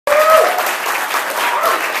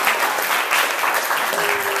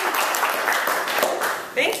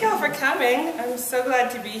coming. I'm so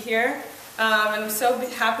glad to be here. I'm so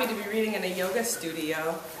happy to be reading in a yoga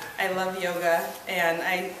studio. I love yoga, and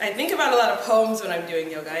I think about a lot of poems when I'm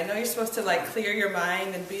doing yoga. I know you're supposed to like clear your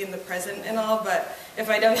mind and be in the present and all, but if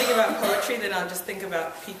I don't think about poetry, then I'll just think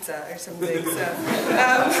about pizza or something. So,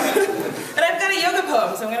 and I've got a yoga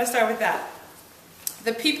poem, so I'm going to start with that.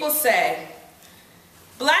 The people say,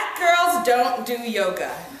 black girls don't do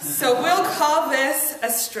yoga, so we'll call this a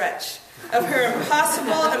stretch of her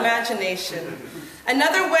impossible imagination.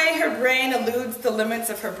 Another way her brain eludes the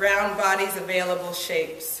limits of her brown body's available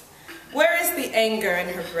shapes. Where is the anger in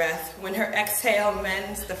her breath when her exhale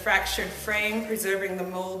mends the fractured frame, preserving the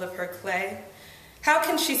mold of her clay? How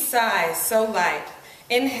can she sigh so light,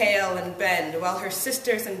 inhale and bend, while her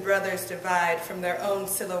sisters and brothers divide from their own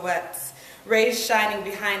silhouettes, rays shining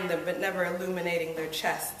behind them but never illuminating their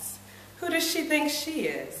chests? Who does she think she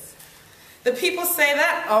is? The people say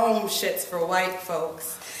that shit's for white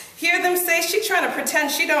folks. Hear them say she's trying to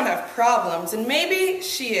pretend she don't have problems, and maybe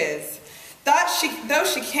she is. Though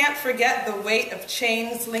she can't forget the weight of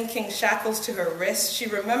chains linking shackles to her wrists, she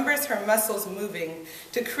remembers her muscles moving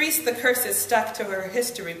to crease the curses stuck to her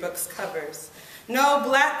history book's covers. No,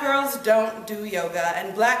 black girls don't do yoga,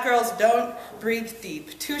 and black girls don't breathe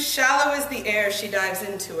deep. Too shallow is the air she dives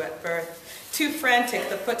into at birth, too frantic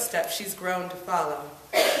the footsteps she's grown to follow.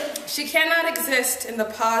 She cannot exist in the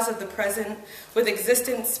pause of the present, with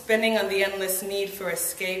existence spinning on the endless need for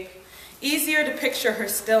escape. Easier to picture her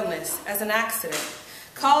stillness as an accident.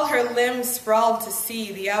 Call her limbs sprawled to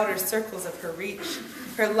see the outer circles of her reach,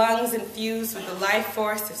 her lungs infused with the life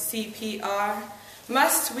force of CPR.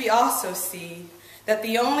 Must we also see that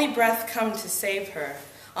the only breath come to save her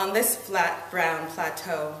on this flat brown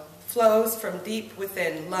plateau flows from deep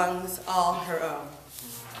within lungs all her own?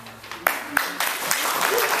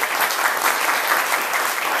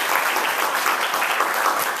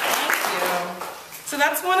 So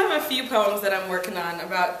that's one of a few poems that I'm working on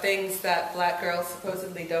about things that black girls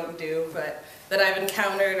supposedly don't do, but that I've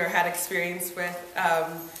encountered or had experience with.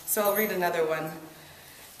 So I'll read another one.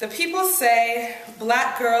 The people say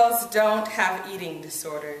black girls don't have eating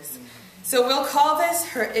disorders. So we'll call this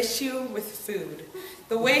her issue with food.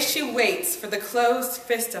 The way she waits for the closed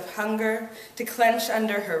fist of hunger to clench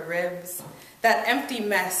under her ribs. That empty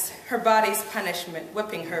mess, her body's punishment,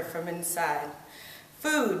 whipping her from inside.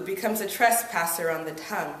 Food becomes a trespasser on the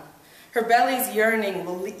tongue. Her belly's yearning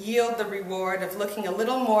will yield the reward of looking a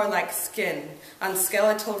little more like skin on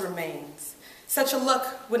skeletal remains. Such a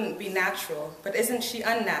look wouldn't be natural, but isn't she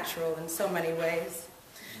unnatural in so many ways?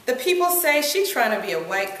 The people say she's trying to be a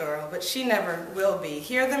white girl, but she never will be.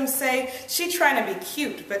 Hear them say she's trying to be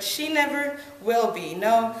cute, but she never will be.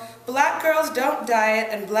 No, black girls don't diet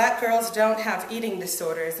and black girls don't have eating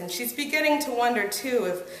disorders, and she's beginning to wonder too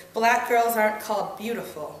if black girls aren't called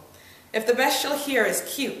beautiful. If the best she'll hear is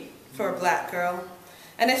cute for a black girl,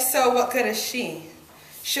 and if so, what good is she?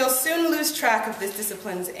 She'll soon lose track of this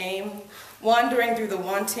discipline's aim, wandering through the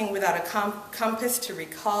wanting without a compass to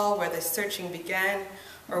recall where the searching began,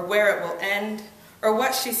 or where it will end, or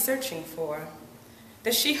what she's searching for.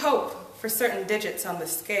 Does she hope for certain digits on the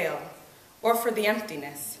scale, or for the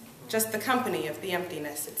emptiness, just the company of the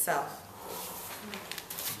emptiness itself?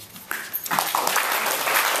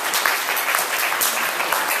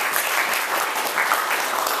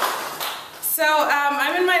 So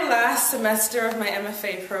I'm in my last semester of my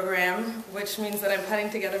MFA program, which means that I'm putting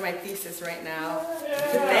together my thesis right now.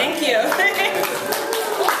 Thank you.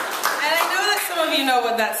 Some of you know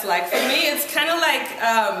what that's like. For me, it's kind of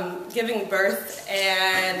like giving birth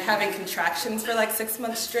and having contractions for like 6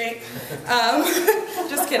 months straight.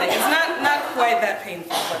 Just kidding. It's not quite that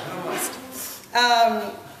painful, but almost.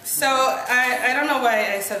 So I don't know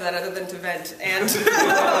why I said that other than to vent. And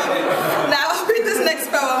now I'll read this next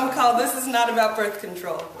poem called "This Is Not About Birth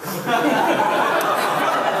Control."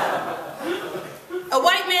 A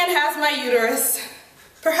white man has my uterus.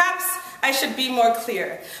 Perhaps I should be more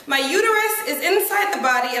clear. My uterus is inside the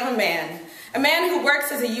body of a man who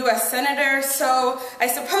works as a U.S. senator, so I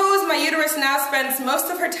suppose my uterus now spends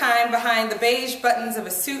most of her time behind the beige buttons of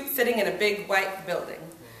a suit sitting in a big white building.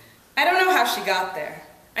 I don't know how she got there.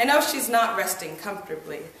 I know she's not resting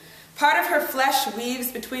comfortably. Part of her flesh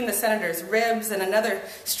weaves between the senator's ribs and another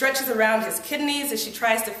stretches around his kidneys as she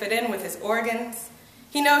tries to fit in with his organs.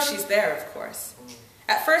 He knows she's there, of course.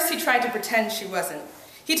 At first he tried to pretend she wasn't.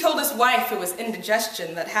 He told his wife it was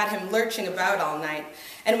indigestion that had him lurching about all night,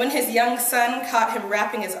 and when his young son caught him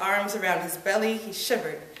wrapping his arms around his belly, he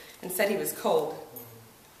shivered and said he was cold.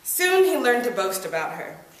 Soon he learned to boast about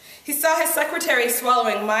her. He saw his secretary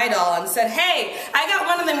swallowing Midol and said, "Hey, I got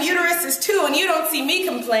one of them uteruses too, and you don't see me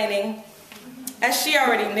complaining." As she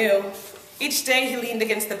already knew, each day he leaned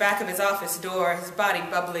against the back of his office door, his body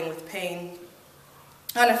bubbling with pain.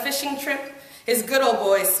 On a fishing trip, his good old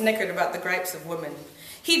boy snickered about the gripes of women.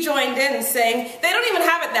 He joined in, saying, "They don't even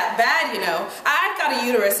have it that bad, you know. I've got a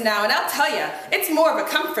uterus now, and I'll tell you, it's more of a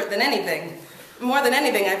comfort than anything. More than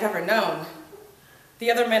anything I've ever known."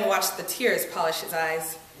 The other men watched the tears polish his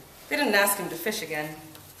eyes. They didn't ask him to fish again.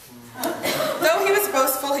 Though he was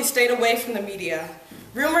boastful, he stayed away from the media.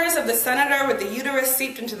 Rumors of the senator with the uterus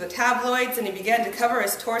seeped into the tabloids, and he began to cover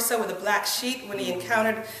his torso with a black sheet when he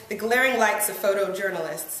encountered the glaring lights of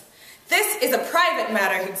photojournalists. "This is a private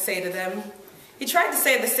matter," he'd say to them. He tried to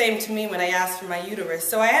say the same to me when I asked for my uterus,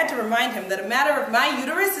 so I had to remind him that a matter of my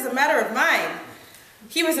uterus is a matter of mine.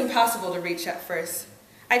 He was impossible to reach at first.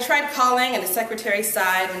 I tried calling, and his secretary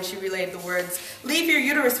sighed when she relayed the words, "Leave your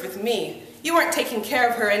uterus with me. You weren't taking care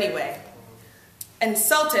of her anyway."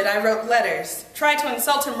 Insulted, I wrote letters, tried to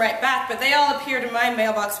insult him right back, but they all appeared in my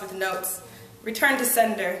mailbox with notes. Return to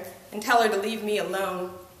sender, and tell her to leave me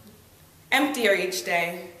alone. Emptier each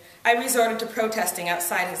day, I resorted to protesting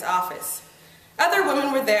outside his office. Other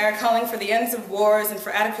women were there, calling for the ends of wars and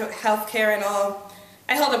for adequate health care and all.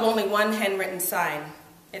 I held up only one handwritten sign.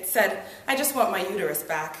 It said, "I just want my uterus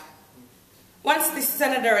back." Once the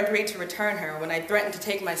senator agreed to return her when I threatened to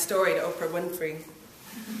take my story to Oprah Winfrey.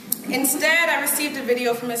 Instead, I received a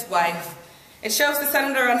video from his wife. It shows the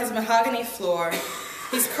senator on his mahogany floor.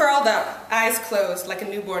 He's curled up, eyes closed, like a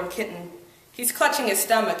newborn kitten. He's clutching his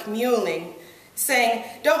stomach, mewling, saying,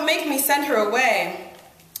 "Don't make me send her away."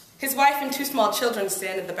 His wife and two small children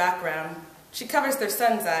stand in the background. She covers their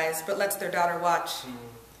son's eyes, but lets their daughter watch.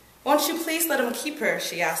 "Won't you please let him keep her?"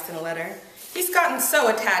 she asked in a letter. "He's gotten so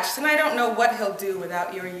attached, and I don't know what he'll do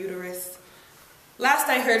without your uterus." Last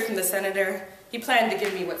I heard from the senator, he planned to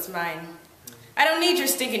give me what's mine. "I don't need your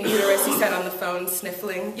stinking uterus," he said on the phone,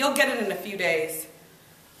 sniffling. "You'll get it in a few days."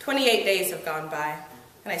 28 days have gone by,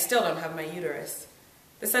 and I still don't have my uterus.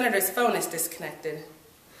 The senator's phone is disconnected.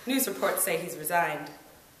 News reports say he's resigned.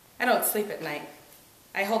 I don't sleep at night.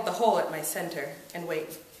 I hold the hole at my center and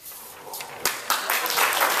wait.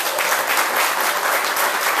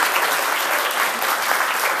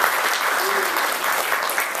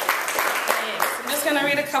 I'm just going to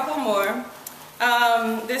read a couple more.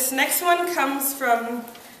 This next one comes from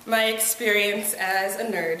my experience as a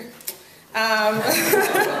nerd.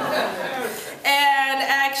 And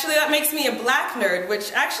actually that makes me a black nerd,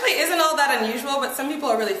 which actually isn't all that unusual, but some people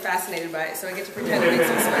are really fascinated by it, so I get to pretend it makes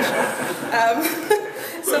me special.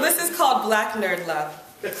 So this is called Black Nerd Love.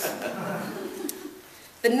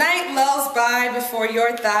 The night lulls by before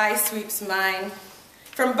your thigh sweeps mine.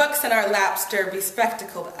 From books in our laps stir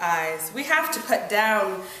bespectacled eyes. We have to put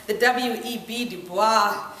down the W.E.B. Du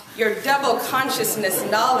Bois. Your double consciousness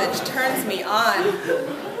knowledge turns me on.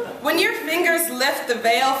 When your fingers lift the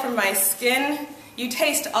veil from my skin, you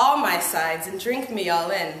taste all my sides and drink me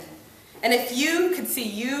all in. And if you could see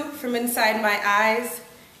you from inside my eyes,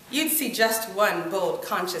 you'd see just one bold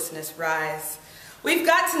consciousness rise. We've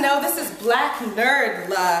got to know this is black nerd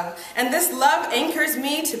love, and this love anchors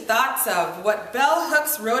me to thoughts of what bell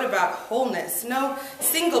hooks wrote about wholeness. No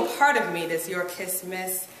single part of me does your kiss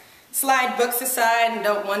miss. Slide books aside and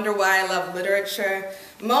don't wonder why I love literature.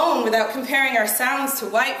 Moan without comparing our sounds to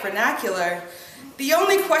white vernacular. The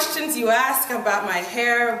only questions you ask about my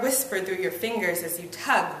hair whisper through your fingers as you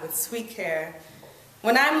tug with sweet care.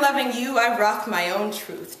 When I'm loving you, I rock my own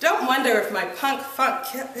truth. Don't wonder if my punk funk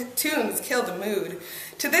tunes kill the mood.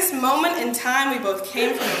 To this moment in time we both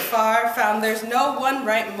came from afar, found there's no one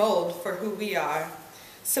right mold for who we are.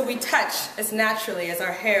 So we touch as naturally as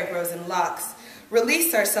our hair grows in locks.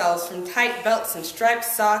 Release ourselves from tight belts and striped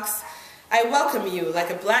socks. I welcome you like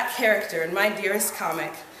a black character in my dearest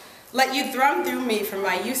comic. Let you thrum through me from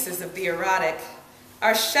my uses of the erotic.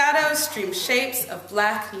 Our shadows stream shapes of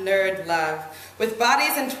black nerd love. With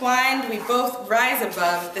bodies entwined, we both rise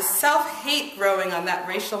above the self-hate growing on that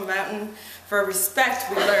racial mountain. For respect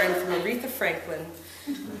we learn from Aretha Franklin.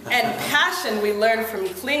 And passion we learn from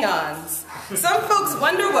Klingons. Some folks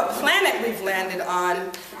wonder what planet we've landed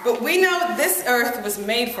on, but we know this earth was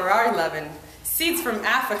made for our lovin'. Seeds from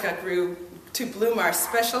Africa grew to bloom our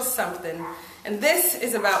special something. And this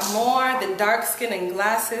is about more than dark skin and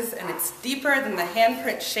glasses, and it's deeper than the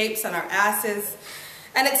handprint shapes on our asses.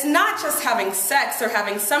 And it's not just having sex or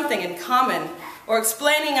having something in common, or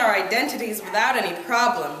explaining our identities without any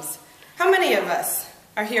problems. How many of us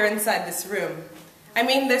are here inside this room? I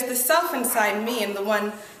mean, there's the self inside me and the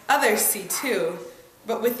one others see too.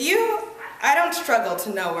 But with you, I don't struggle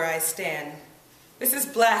to know where I stand. This is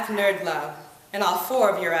black nerd love, and all four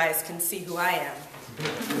of your eyes can see who I am.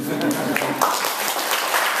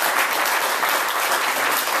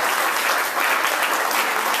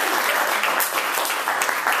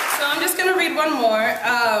 one more.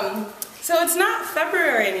 So it's not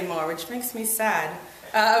February anymore, which makes me sad.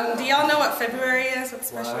 Do y'all know what February is? What's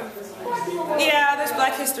special? Yeah, there's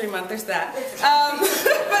Black History Month, there's that.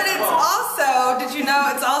 But it's also, did you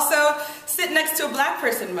know, it's also Sit Next to a Black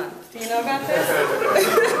Person Month. Do you know about this?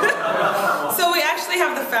 So we actually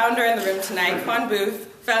have the founder in the room tonight, Quan Booth,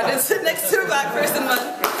 founded Sit Next to a Black Person Month.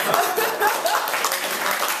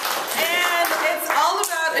 And it's all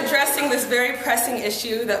about addressing this very pressing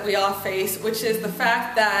issue that we all face, which is the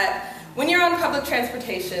fact that when you're on public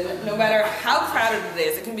transportation, no matter how crowded it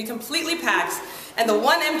is, it can be completely packed, and the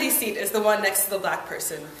one empty seat is the one next to the black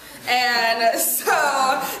person. And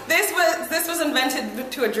so this was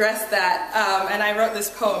invented to address that, and I wrote this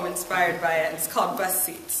poem inspired by it. It's called Bus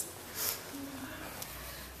Seats.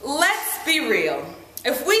 Let's be real.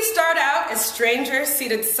 If we start out as strangers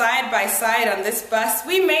seated side by side on this bus,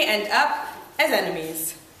 we may end up as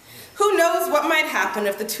enemies. Who knows what might happen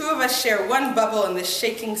if the two of us share one bubble in this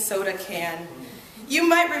shaking soda can? You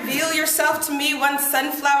might reveal yourself to me one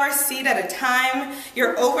sunflower seed at a time,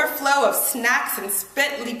 your overflow of snacks and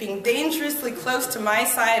spit leaping dangerously close to my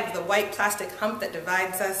side of the white plastic hump that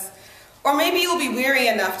divides us. Or maybe you'll be weary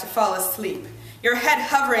enough to fall asleep, your head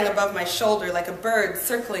hovering above my shoulder like a bird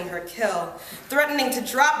circling her kill, threatening to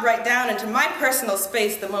drop right down into my personal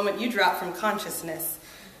space the moment you drop from consciousness.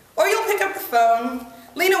 Or you'll pick up the phone,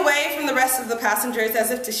 lean away from the rest of the passengers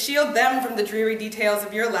as if to shield them from the dreary details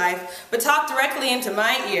of your life, but talk directly into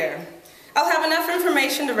my ear. I'll have enough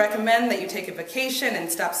information to recommend that you take a vacation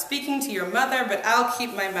and stop speaking to your mother, but I'll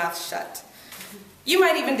keep my mouth shut. You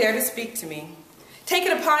might even dare to speak to me. Take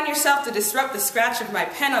it upon yourself to disrupt the scratch of my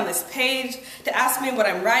pen on this page, to ask me what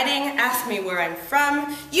I'm writing, ask me where I'm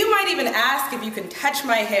from. You might even ask if you can touch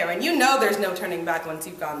my hair, and you know there's no turning back once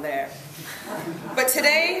you've gone there. But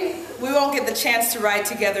today, we won't get the chance to ride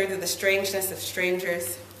together through the strangeness of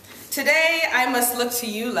strangers. Today, I must look to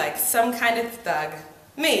you like some kind of thug.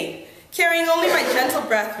 Me, carrying only my gentle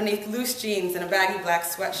breath beneath loose jeans and a baggy black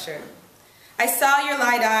sweatshirt. I saw your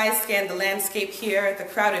light eyes scan the landscape here, the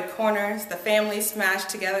crowded corners, the family smashed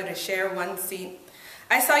together to share one seat.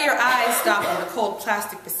 I saw your eyes stop on the cold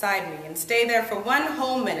plastic beside me and stay there for one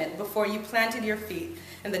whole minute before you planted your feet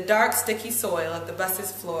in the dark, sticky soil of the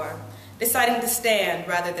bus's floor, deciding to stand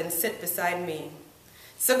rather than sit beside me.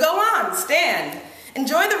 So go on, stand.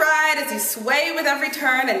 Enjoy the ride as you sway with every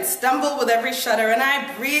turn and stumble with every shudder, and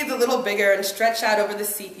I breathe a little bigger and stretch out over the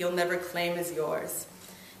seat you'll never claim as yours.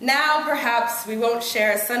 Now, perhaps, we won't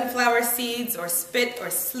share sunflower seeds or spit or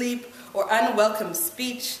sleep or unwelcome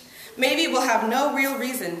speech. Maybe we'll have no real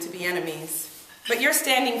reason to be enemies. But your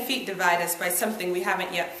standing feet divide us by something we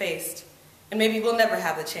haven't yet faced, and maybe we'll never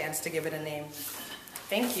have the chance to give it a name.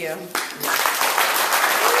 Thank you.